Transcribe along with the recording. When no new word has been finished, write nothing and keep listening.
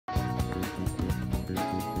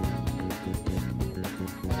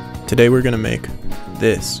Today we're gonna make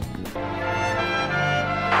this.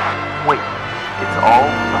 Wait, it's all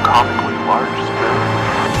a comically large spoon?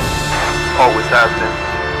 Always has been.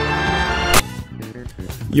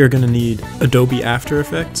 You're gonna need Adobe After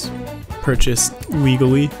Effects, purchased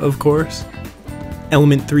legally, of course.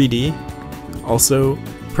 Element 3D, also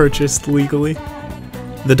purchased legally.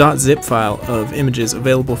 The .zip file of images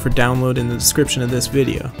available for download in the description of this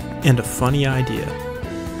video, and a funny idea.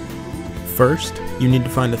 First, you need to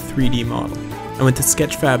find a 3D model. I went to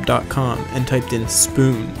sketchfab.com and typed in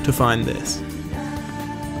spoon to find this.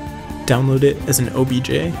 Download it as an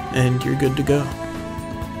OBJ and you're good to go.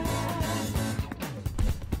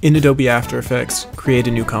 In Adobe After Effects, create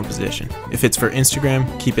a new composition. If it's for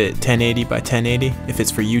Instagram, keep it 1080 by 1080. If it's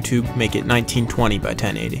for YouTube, make it 1920 by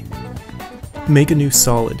 1080. Make a new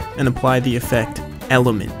solid and apply the effect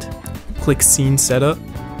Element. Click Scene Setup,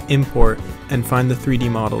 Import, and find the 3D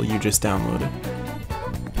model you just downloaded.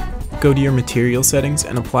 Go to your material settings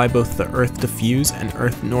and apply both the Earth Diffuse and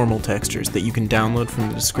Earth Normal textures that you can download from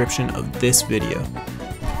the description of this video.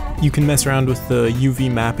 You can mess around with the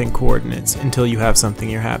UV mapping coordinates until you have something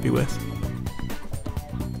you're happy with.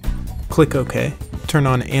 Click OK, turn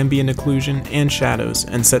on ambient occlusion and shadows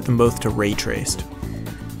and set them both to ray traced.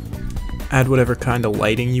 Add whatever kind of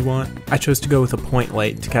lighting you want. I chose to go with a point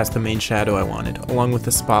light to cast the main shadow I wanted, along with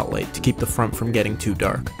a spotlight to keep the front from getting too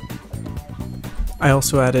dark. I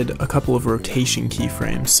also added a couple of rotation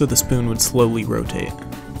keyframes so the spoon would slowly rotate.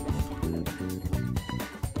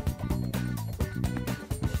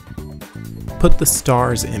 Put the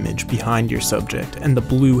stars image behind your subject and the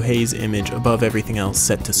blue haze image above everything else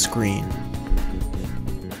set to screen.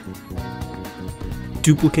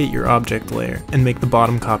 Duplicate your object layer and make the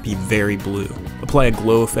bottom copy very blue. Apply a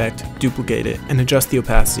glow effect, duplicate it, and adjust the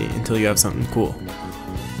opacity until you have something cool.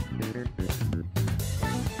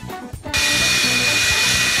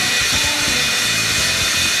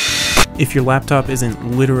 If your laptop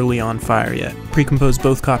isn't literally on fire yet, pre-compose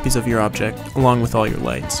both copies of your object along with all your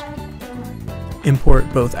lights.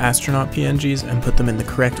 Import both astronaut PNGs and put them in the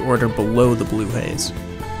correct order below the blue haze.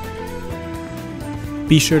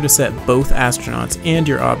 Be sure to set both astronauts and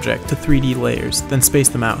your object to 3D layers, then space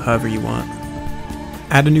them out however you want.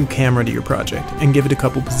 Add a new camera to your project and give it a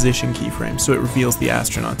couple position keyframes so it reveals the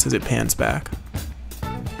astronauts as it pans back.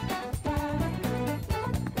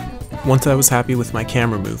 Once I was happy with my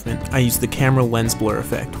camera movement, I used the camera lens blur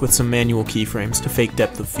effect with some manual keyframes to fake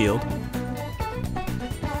depth of field.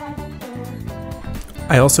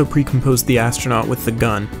 I also pre-composed the astronaut with the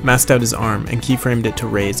gun, masked out his arm, and keyframed it to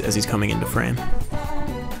raise as he's coming into frame.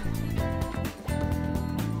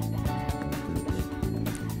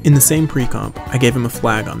 In the same pre-comp, I gave him a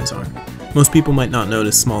flag on his arm. Most people might not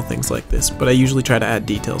notice small things like this, but I usually try to add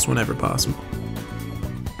details whenever possible.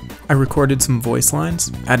 I recorded some voice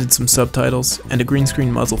lines, added some subtitles, and a green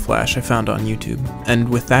screen muzzle flash I found on YouTube, and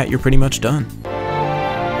with that you're pretty much done.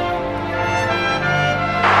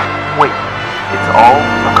 Wait, it's all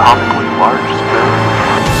a comically large spoon?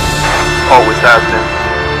 Always has been.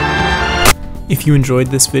 If you enjoyed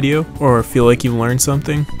this video, or feel like you learned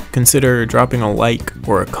something, consider dropping a like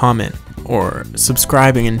or a comment, or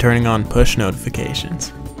subscribing and turning on push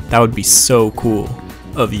notifications. That would be so cool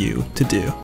of you to do.